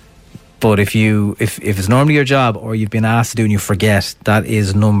 But if it's normally your job or you've been asked to do and you forget, that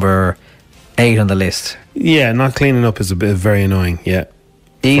is number 8 on the list. Yeah, not cleaning up is a bit very annoying, yeah.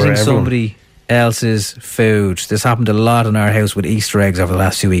 Eating somebody else's food. This happened a lot in our house with Easter eggs over the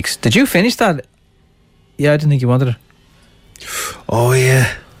last 2 weeks. Did you finish that? Yeah, I didn't think you wanted it. Oh,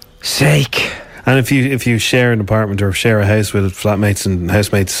 yeah. Sake. And if you share an apartment or share a house with flatmates and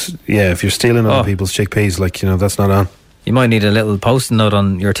housemates, yeah, if you're stealing other people's chickpeas, that's not on. You might need a little post-it note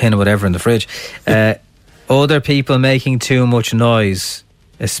on your tin or whatever in the fridge. Other people making too much noise,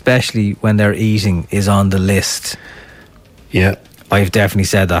 especially when they're eating, is on the list. Yeah. I've definitely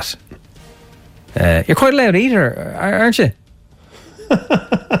said that. You're quite a loud eater, aren't you?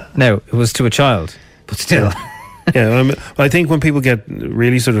 No, it was to a child, but still. Yeah, I think when people get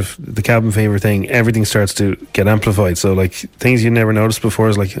really sort of the cabin fever thing, everything starts to get amplified. So, like, things you never noticed before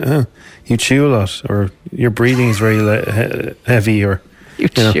is like, you chew a lot, or your breathing is very heavy, or you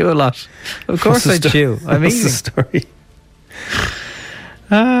chew a lot. Of course I chew. I'm eating. What's the story?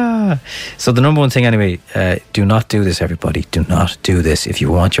 So the number one thing anyway, do not do this, everybody. Do not do this. If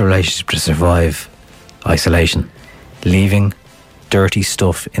you want your relationship to survive isolation, leaving dirty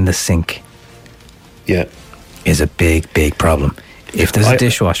stuff in the sink is a big, big problem. If there's a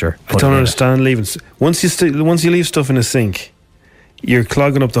dishwasher, I don't understand leaving. Once you leave stuff in a sink, you're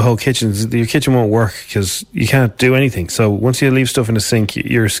clogging up the whole kitchen. Your kitchen won't work because you can't do anything. So once you leave stuff in a sink,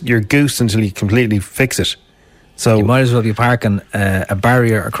 you're goosed until you completely fix it. So you might as well be parking a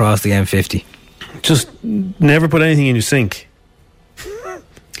barrier across the M50. Just never put anything in your sink.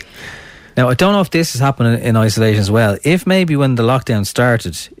 Now, I don't know if this is happening in isolation as well. If maybe when the lockdown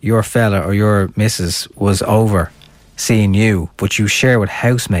started, your fella or your missus was over seeing you, but you share with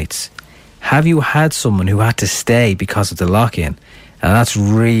housemates, have you had someone who had to stay because of the lock-in? And that's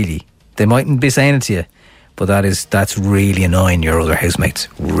really, they mightn't be saying it to you, but that's really annoying your other housemates.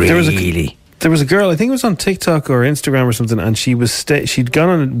 Really. There was a girl, I think it was on TikTok or Instagram or something, and she'd gone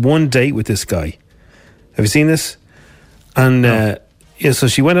on one date with this guy. Have you seen this? And no. So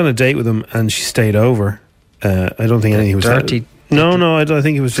she went on a date with him and she stayed over. I don't think anything was dirty. No, I don't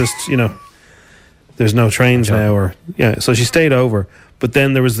think it was just, there's no trains now, so she stayed over, but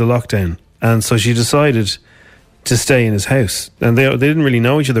then there was the lockdown, and so she decided to stay in his house, and they didn't really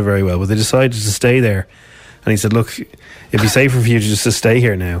know each other very well, but they decided to stay there. And he said, look, it'd be safer for you just to stay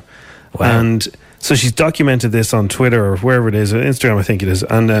here now. Wow. And so she's documented this on Twitter or wherever it is, Instagram I think it is,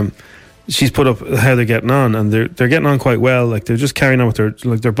 and she's put up how they're getting on, and they're getting on quite well. Like, they're just carrying on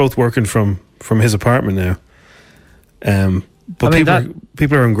with they're both working from his apartment now. But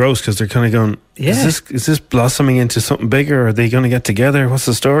people are engrossed because they're kind of going, is this blossoming into something bigger? Are they going to get together? What's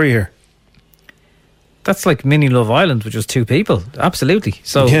the story here? That's like mini Love Island with just 2 people. Absolutely.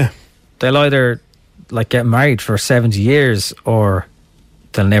 So they'll either get married for 70 years or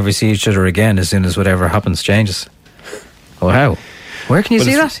they'll never see each other again as soon as whatever happens changes. Oh, how? Where can you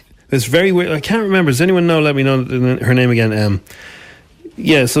see that? It's very weird. I can't remember. Does anyone know? Let me know her name again.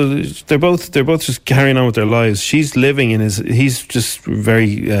 So they're both just carrying on with their lives. She's living in he's just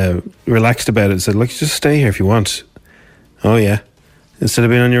very relaxed about it. Said, look, just stay here if you want. Oh yeah, instead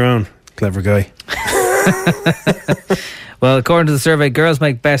of being on your own. Clever guy. Well, according to the survey, girls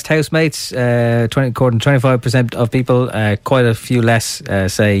make best housemates. According to 25% of people, quite a few less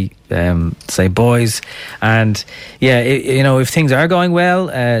say boys. And if things are going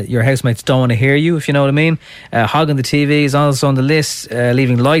well, your housemates don't want to hear you, if you know what I mean. Hogging the TV is also on the list.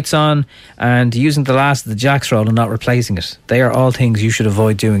 Leaving lights on and using the last of the Jack's roll and not replacing it. They are all things you should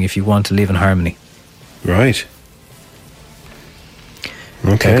avoid doing if you want to live in harmony. Right.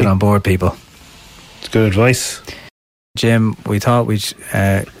 Okay. Take it on board, people. It's good advice. Jim, we thought we'd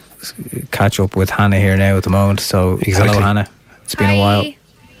catch up with Hannah here now at the moment. So, Hello, Hannah. It's been a while.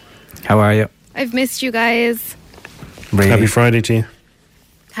 How are you? I've missed you guys. Really? Happy Friday to you.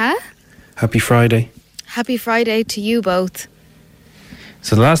 Huh? Happy Friday. Happy Friday to you both.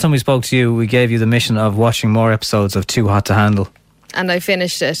 So the last time we spoke to you, we gave you the mission of watching more episodes of Too Hot to Handle. And I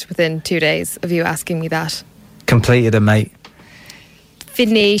finished it within 2 days of you asking me that. Completed it, mate.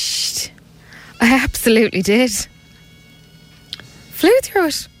 Finished. I absolutely did. Flew through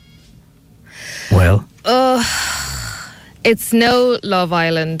it. Well. It's no Love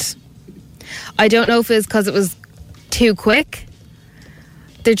Island. I don't know if it's because it was too quick.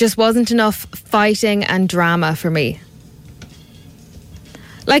 There just wasn't enough fighting and drama for me.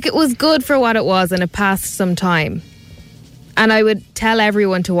 Like, it was good for what it was and it passed some time. And I would tell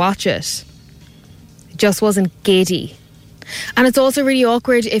everyone to watch it. It just wasn't giddy. And it's also really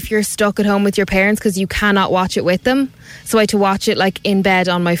awkward if you're stuck at home with your parents because you cannot watch it with them. So I had to watch it like in bed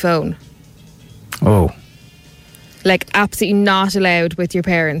on my phone. Oh. Like, absolutely not allowed with your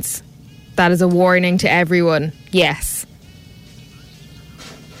parents. That is a warning to everyone. Yes.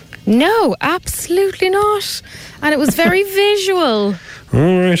 No, absolutely not. And it was very visual.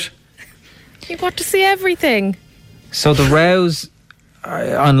 All right. You got to see everything. So the rows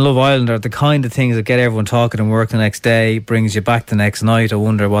on Love Island are the kind of things that get everyone talking and work the next day, brings you back the next night. I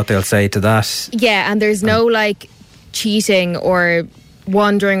wonder what they'll say to that. Yeah, and there's no like cheating or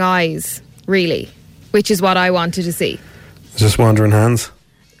wandering eyes, really, which is what I wanted to see. Just wandering hands?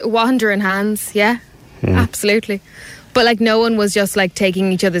 Wandering hands, yeah. Absolutely. But like no one was just like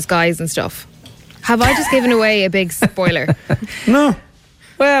taking each other's guys and stuff. Have I just given away a big spoiler? No.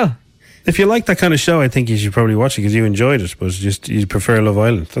 Well, if you like that kind of show, I think you should probably watch it because you enjoyed it, but just you prefer Love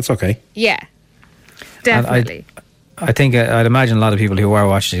Island. That's okay. Yeah, definitely. I think I'd imagine a lot of people who are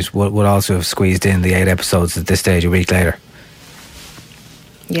watching it would also have squeezed in the 8 episodes at this stage a week later.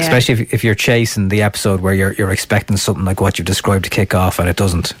 Yeah. Especially if you're chasing the episode where you're expecting something like what you've described to kick off and it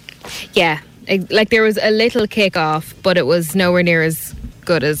doesn't. Yeah, like there was a little kick off, but it was nowhere near as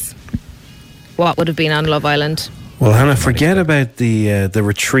good as what would have been on Love Island. Well, Hannah, forget about the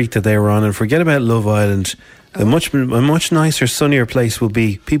retreat that they were on and forget about Love Island. A much nicer, sunnier place will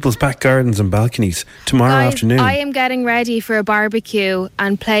be people's back gardens and balconies tomorrow afternoon. I am getting ready for a barbecue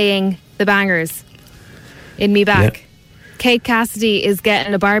and playing the bangers in me back. Yeah. Kate Cassidy is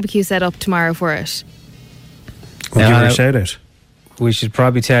getting a barbecue set up tomorrow for it. We'll give her a shout out. We should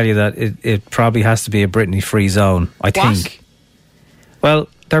probably tell you that it probably has to be a Britney free zone, I think. Well,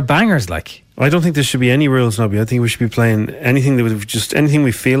 they're bangers, like. I don't think there should be any rules, Nobby. I think we should be playing anything that would just anything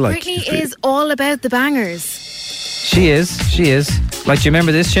we feel like. Britney is all about the bangers. She is. Like, do you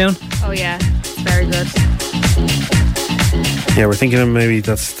remember this tune? Oh yeah, very good. Yeah, we're thinking of maybe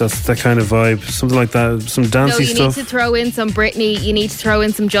that's that kind of vibe, something like that, some dancey stuff. No, you need to throw in some Britney. You need to throw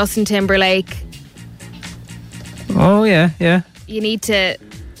in some Justin Timberlake. Oh yeah. You need to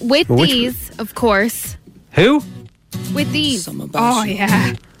with these, of course. Who? With these. Oh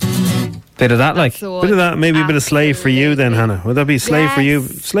yeah. Bit of that, like. Bit of that, maybe a bit of Slave for You then, Hannah. Would that be Slave for You?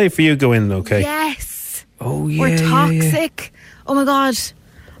 Slave for You go in, okay. Yes. Oh, yeah. We're toxic. Yeah. Oh, my God.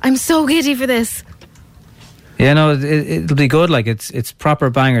 I'm so giddy for this. Yeah, no, it'll be good. Like, it's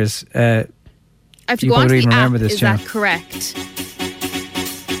proper bangers. I have to go onto the app. Is that correct?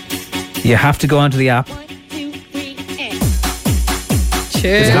 You have to go onto the app.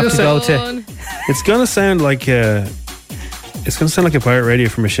 Cheers. You have to go to... It's going to sound like a pirate radio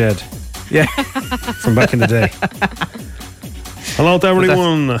from a shed. Yeah. From back in the day. Hello to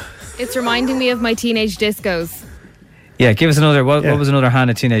everyone. It's reminding me of my teenage discos. Yeah, give us another. What was another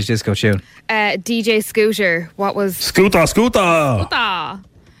Hannah teenage disco tune? DJ Scooter. What was... Scooter.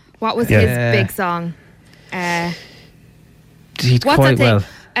 What was his big song? Did what's quite that thing?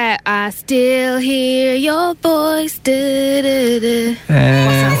 well. I still hear your voice. What's that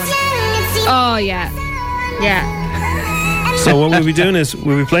one? Oh, yeah. Yeah. So what we'll be doing is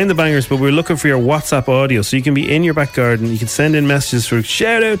we'll be playing the bangers, but we're looking for your WhatsApp audio. So you can be in your back garden. You can send in messages for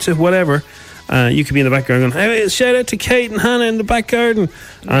shout out to whatever. You could be in the back garden going, hey, shout out to Kate and Hannah in the back garden.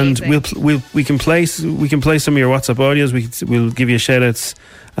 Amazing. And we can play some of your WhatsApp audios. We'll give you shout outs,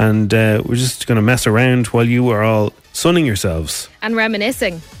 and we're just going to mess around while you are all sunning yourselves and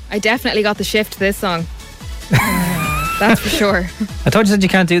reminiscing. I definitely got the shift to this song. That's for sure. I thought you said you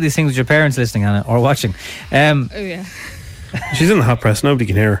can't do these things with your parents listening, Hannah, or watching. Oh yeah. She's in the hot press. Nobody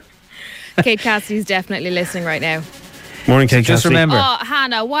can hear her. Kate Cassidy's definitely listening right now. Morning, Kate Cassidy. Just remember. Oh,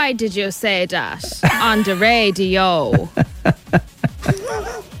 Hannah, why did you say that on the radio?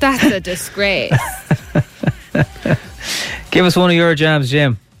 That's a disgrace. Give us one of your jams,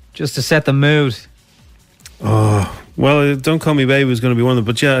 Jim, just to set the mood. Oh, well, Don't Call Me Baby was going to be one of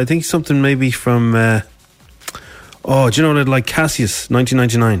them. But yeah, I think something maybe from... do you know what I'd like? Cassius,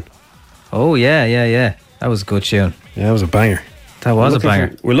 1999. Oh, yeah. That was a good tune. Yeah, that was a banger. That was a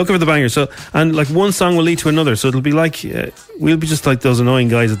banger. We're looking for the banger. So, and like one song will lead to another. So it'll be like we'll be just like those annoying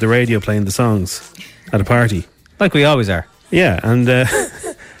guys at the radio playing the songs at a party, like we always are. Yeah, and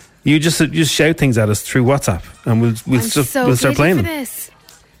you just shout things at us through WhatsApp, and we'll start playing them. This.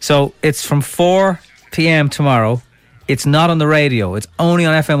 So it's from 4 p.m. tomorrow. It's not on the radio. It's only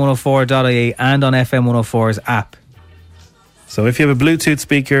on FM104.ie and on FM104's app. So if you have a Bluetooth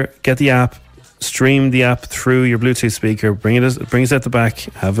speaker, get the app, stream the app through your Bluetooth speaker, bring it at the back,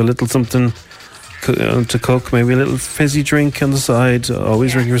 have a little something to cook, maybe a little fizzy drink on the side,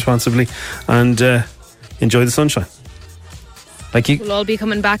 always drinking responsibly, and enjoy the sunshine. Like We'll all be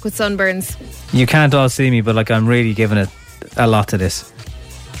coming back with sunburns. You can't all see me, but like I'm really giving it a lot to this.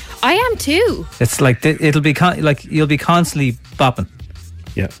 I am too. It's like it'll be like you'll be constantly bopping.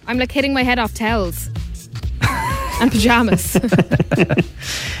 Yeah. I'm like hitting my head off towels and pyjamas.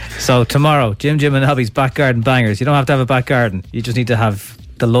 So tomorrow, Jim and Nobby's back garden bangers. You don't have to have a back garden. You just need to have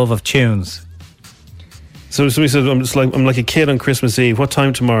the love of tunes. So somebody said, I'm like a kid on Christmas Eve. What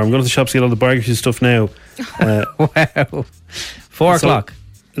time tomorrow? I'm going to the shops to get all the barbecue stuff now. Wow. 4 o'clock.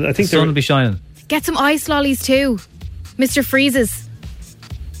 I think the sun will be shining. Get some ice lollies too. Mr. Freezes.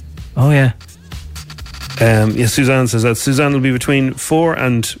 Oh yeah. Yes, Suzanne says that. Suzanne will be between 4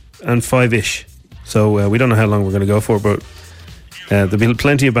 and 5-ish. So we don't know how long we're going to go for, but there'll be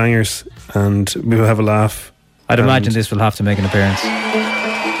plenty of bangers and we will have a laugh. I'd imagine this will have to make an appearance.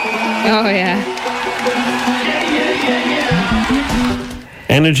 Oh yeah.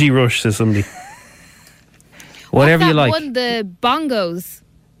 Energy Rush, says somebody. Whatever you like. One, the bongos.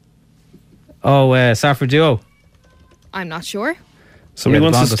 Oh, Safford Duo. I'm not sure. Somebody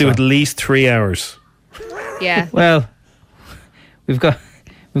wants us to do at least 3 hours. Yeah. Well, we've got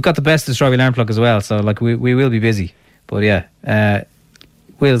the best of Strawberry Alarm Clock as well, so like we will be busy. But yeah,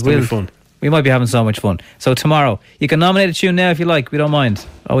 we'll be fun. We might be having so much fun. So tomorrow, you can nominate a tune now if you like. We don't mind.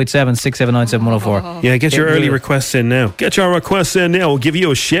 087 679 7104. Yeah, get your early requests in now. Get your requests in now. We'll give you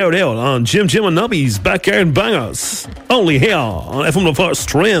a shout out on Jim and Nobby's Backyard Bangers. Only here on FM 104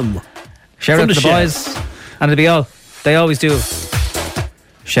 Stream. Shout out to the boys. And it'll be all. They always do.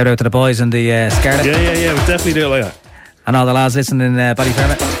 Shout out to the boys in the Scarlet. Yeah. We'll definitely do it like that. And all the lads listening in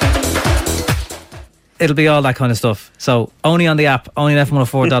Ballyfermot. It'll be all that kind of stuff. So only on the app, only on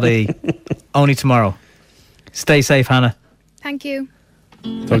FM104.ie, only tomorrow. Stay safe, Hannah. Thank you.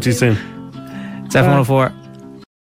 Talk to you soon. It's FM104.